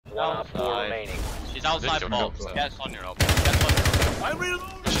outside box. Get on your open. I'm reloading.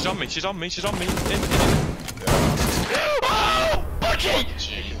 She's on me. She's on me. She's on me. In. Oh, Bucky!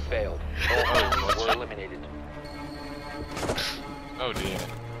 Mission failed. All hostiles were eliminated. Oh dear.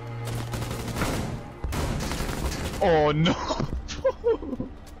 Oh no!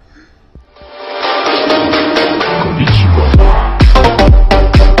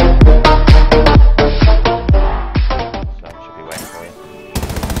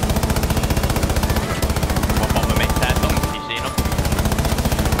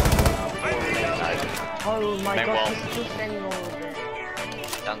 Oh my god, he's still standing over there.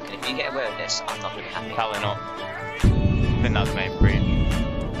 Duncan, if you get away with this, I'm not really happy. Probably not. I think that's main breach.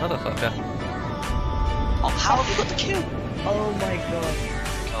 Motherfucker. Oh, how have you got the kill? Oh my god.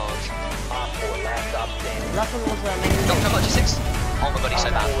 God. Op 4 last stop standing. Last one was amazing. Don't come on, G6. Oh my god, he's so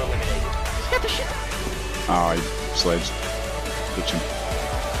bad. 4 eliminated. Get the shit. Ah, he sledged. Kitchen.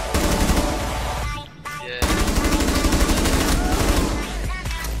 Yeah.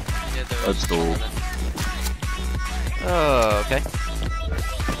 Yeah, there That's is. all. Oh, okay.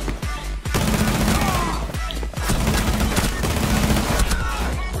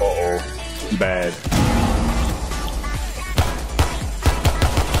 Uh-oh. Bad.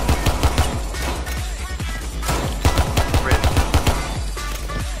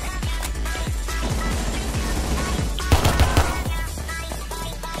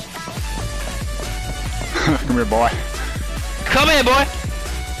 Come here, boy. Come here, boy!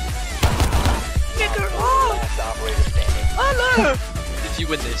 Last operator standing. If you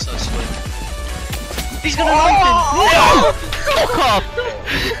win this, I swear. He's gonna knife him! No! Fuck off!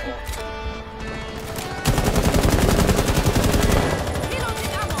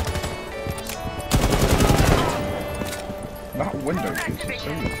 That window gives you so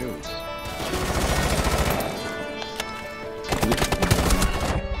many kills.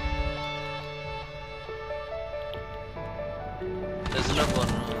 There's another one.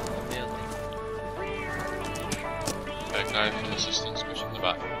 Can I have assistance? Push in the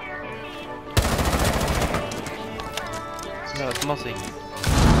back. No, it's mossy.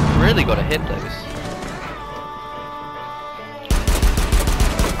 Really gotta hit those.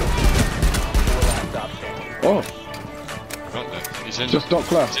 Oh, Got there. He's in. just dot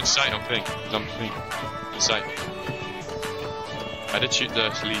class. He's in sight on ping. He's on ping. In sight. I did shoot the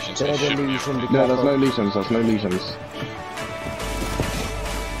lesions. So it should be. No, there's no lesions. There's no lesions.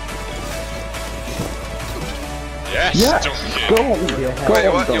 Yes. Yeah. Duncan. Go on. Go Wait,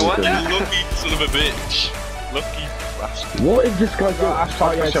 on, what? You want? Duncan. Lucky son of a bitch. Lucky bastard. What is this guy doing? I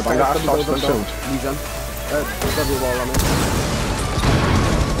got the shield.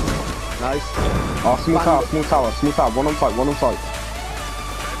 Nice. Oh, small tower. One on site.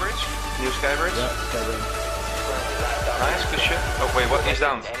 Skybridge? New Skybridge? Yeah, Skybridge. Nice, good shit. Oh wait, what? He's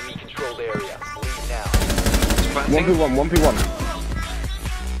down. Enemy controlled area. Leave now. He's planting. 1v1.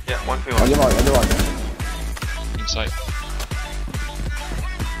 Yeah, 1v1. On your right. In sight.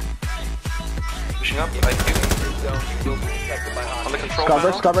 Pushing up, IQ. Zone you will be detected by On the hostiles. control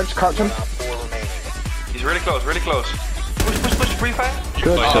panel. Skybridge, crouching. Op 4 remaining. He's really close, Push, free fire.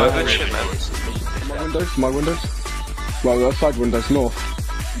 Good, Oh, sir. good shit, man. My windows. Well, the side windows, north.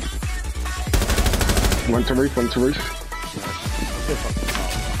 Went to roof. One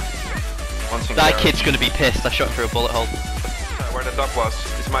thing That there. kid's gonna be pissed. I shot through a bullet hole. Where the duck was.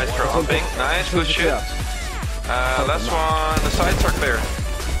 It's Maestro on ping. Nice, good shit. Last one, the sides are clear.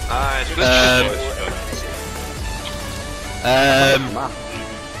 Nice, good shit.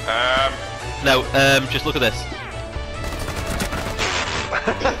 No, just look at this.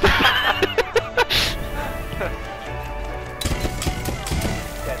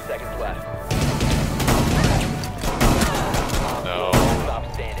 10 seconds left. No. Stop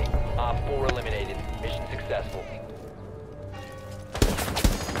standing. Op 4 eliminated. Mission successful.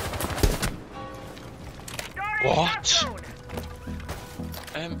 What? See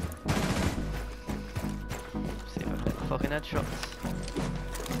if I get fucking headshots.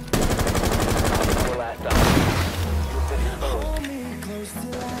 Op 4 last stop. You've been exposed.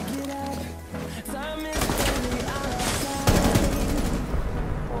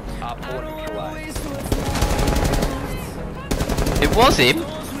 Op 4 neutralized. It was him.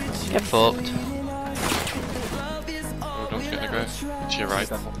 Get fucked. Oh, don't get the grave. To your right.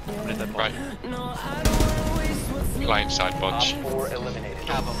 Right. Blind side Op bunch. 4 eliminated.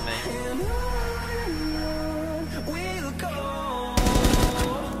 Cab on me.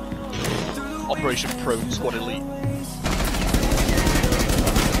 Operation Pro Squad Elite.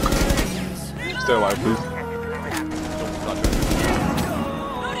 Stay alive, please.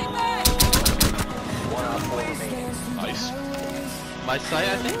 One Op 4 remaining. Nice. My side,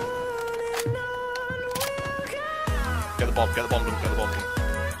 I think. Get the bomb, get the bomb, get the bomb.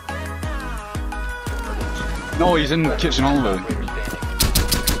 No, he's in the kitchen hallway. Operator standing.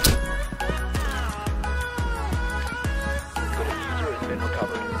 The diffuser has been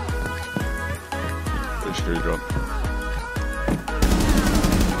recovered. Good screw drop.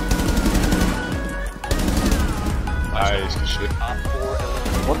 Nice, good shit. Op 4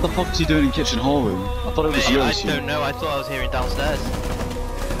 eliminated. What the fuck is he doing in kitchen hallway? I thought it was Mate, I yours. don't know, I thought I was hearing downstairs.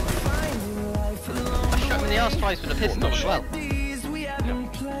 I shot him in the arse twice with a pistol as well. Yeah, the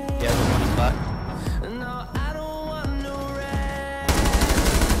one is back.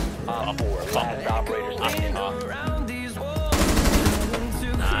 Op 4, last operator standing. Op 4 eliminated.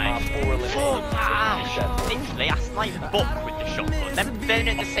 Literally, I sniped the book with the shotgun, then burn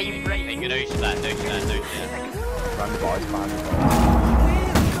at the same rate. No shit there, no shit there, no shit there.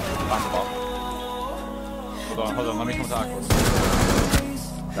 Hold on, let me come to Aqua.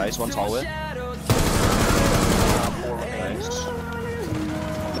 Nice, one's hallway. Nice.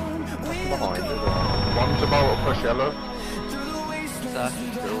 Behind as well. One's about to push yellow.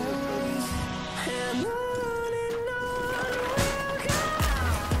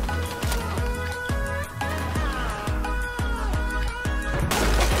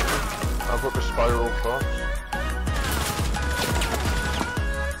 I've got the spiral cross.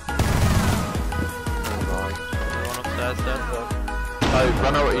 One upstairs there. I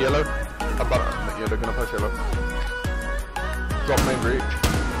ran out of yellow. Yeah, they're gonna push yellow. Drop main breach.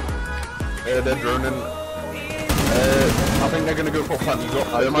 They're droning. I think they're gonna go for plant.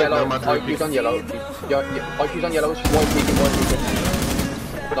 IQ's on yellow. IQ's on yellow. White peeking.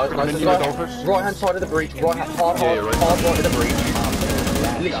 Right hand side of the breach. Hard right of the breach.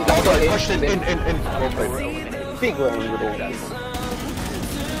 Literally, Pushed in. big roll with all that.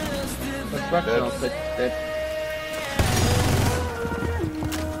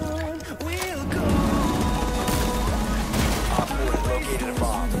 Op 4 has located a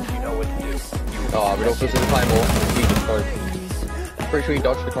bomb. You know what to do. Oh, Radulphus in the Claymore. He just goes. Pretty sure he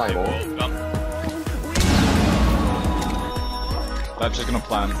dodged the Claymore. That's just gonna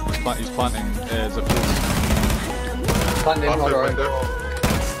plan. He's planting Zephyrs. Planted in, alright.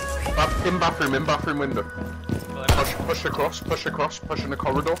 In bathroom window. Push across, push in the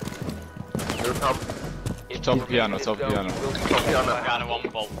corridor. Top piano. Top I got one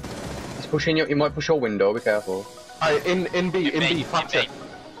bolt. He's pushing you, he might push your window, be careful. In B, faster.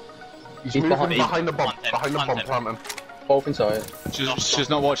 He's moving behind the bomb planting. Both inside. She's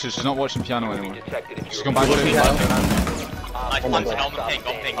not watching piano anymore. She's gone back to I planted on the ping,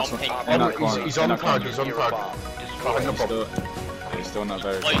 on ping. He's on target. Behind the bomb. He's still not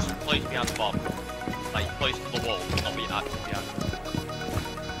very. Close behind the bomb. Like, close to the wall, not behind.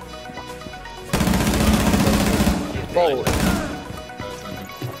 Bolt.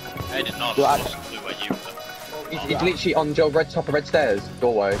 I did not. Well, Where you He's literally on Joe top of red stairs,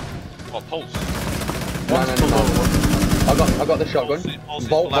 doorway. What, pulse? No. I got the shotgun.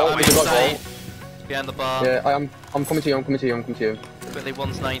 Bolt, we got Bolt. Behind the bar. Yeah, I'm coming to you, Quickly,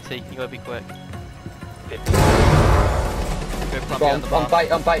 one's 90, you gotta be quick. Go plant Bro, behind the bar.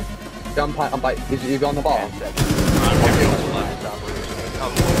 I'm bait. Is you on the bar?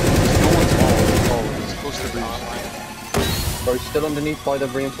 He's close to the breach. Bro, he's still underneath by the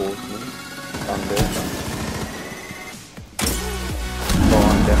reinforcement. I'm dead. Oh,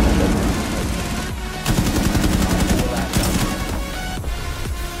 I'm definitely dead.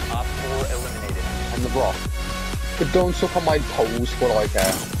 Op 4 eliminated. On the block. But don't suck on my toes for all I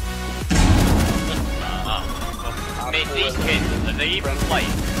care. Mate, these kids, are they even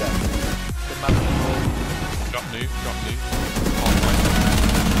playing? Drop new.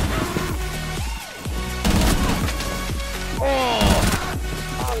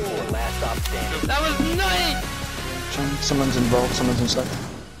 Op 4 last stop standing. That was nice! Someone's involved, someone's inside.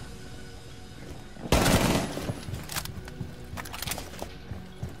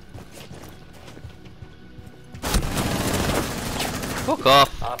 Fuck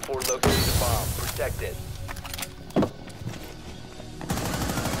off. Op 4 located the bomb. Protect it.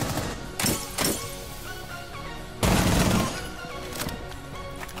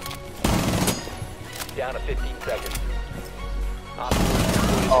 Down to 15 seconds. Op 4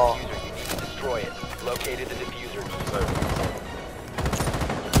 destroyed the diffuser. You need to destroy it. Located the diffuser.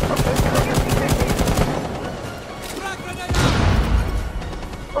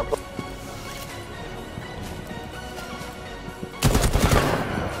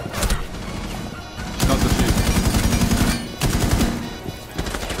 She's not defused.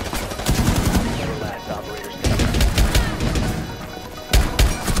 Last operator standing.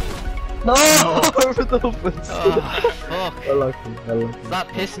 No! Radulphus! Fuck. I like him. That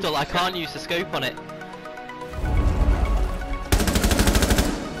pistol, I can't use the scope on it.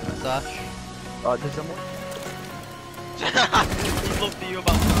 Dash. Does someone? He's looked at you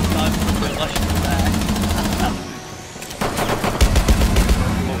about 2 times and put flash there.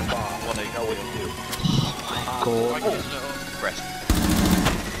 What do you know what to do? Rest.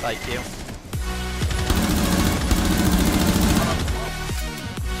 Thank you.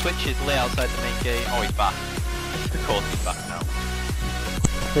 Twitch is lay outside the main gate. Oh, he's back. Of course he's back now.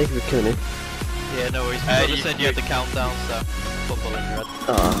 Thank you for killing me. Yeah, no worries. I just said you had the countdown, so football in your head.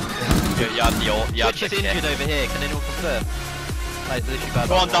 You had Twitch is injured over here, can anyone confirm? Like, literally bad.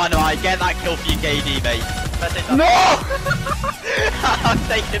 Go on, Dynamite, get that kill for your KD, mate. No! I'm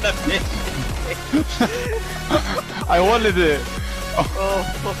taking the piss. I wanted it. Oh,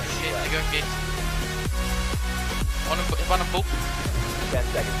 fuck. Shit, I go get. One on ball. 10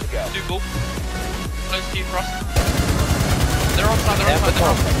 seconds to go. 2 ball. Close to you, Frost. They're on side, They have the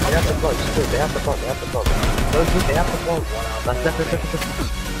pump. They have the pump. They have the pump. They have the pump. They have the pump.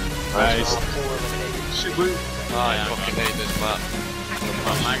 Nice. I fucking hate this map.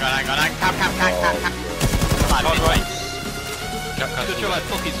 Hang on. Cap. Come on, right. Just feel like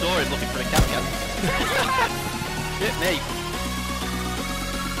fucking Zora is looking for a cap. Shit me.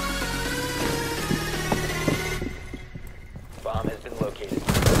 Bomb has been located.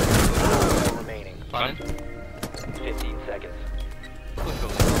 4 remaining. Planning. 15 seconds.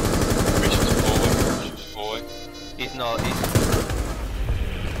 Reaches forward. He's not,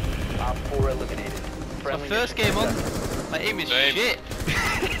 Op 4 eliminated. My Friendly first mission game on, success. my aim is Same. shit.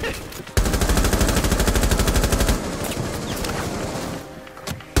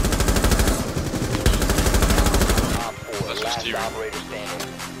 Op 4, That's just last you. operator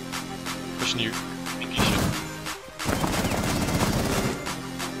standing. Pushing you. Think you should.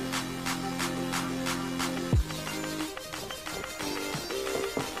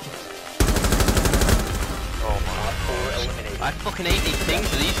 Op 4 eliminated. I fucking hate these things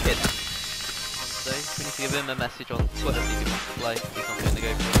with these kids. So, we need to give him a message on Twitter if he wants to play. He's not doing the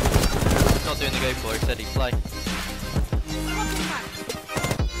go for. He's not doing the go for, he said he'd play.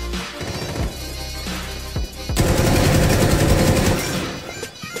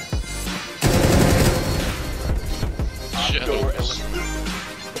 Shit. Door eliminated.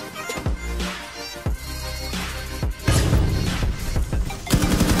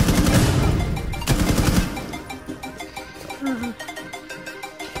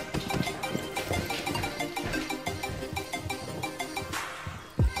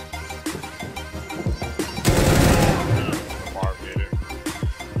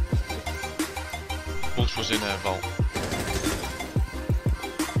 Wolf was in a vault.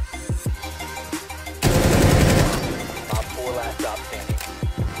 Op 4 last stop standing.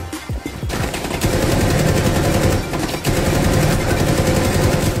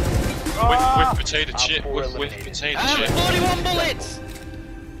 With potato chip. four With eliminated. potato I chip. have 41 bullets!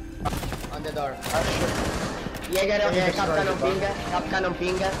 On the door. Jäger, Kapkan on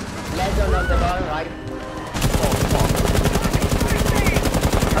pinga. Legend on the door, right?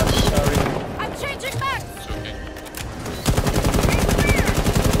 I'm changing back! It's okay.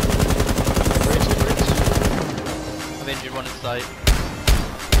 I'm injured, one in sight.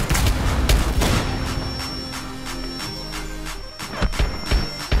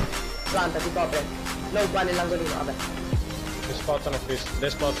 Planta, ti copre. No, qua nell'angolino, vabbè.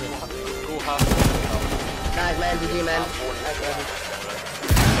 Nice man, GG man.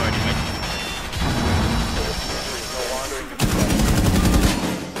 Sorry, mate. No longer in control.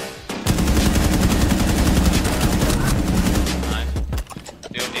 Nice.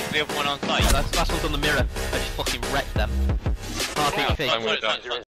 The other one on site. That's one's on the mirror. I just fucking wrecked them. Half Yeah, HP. fine with that.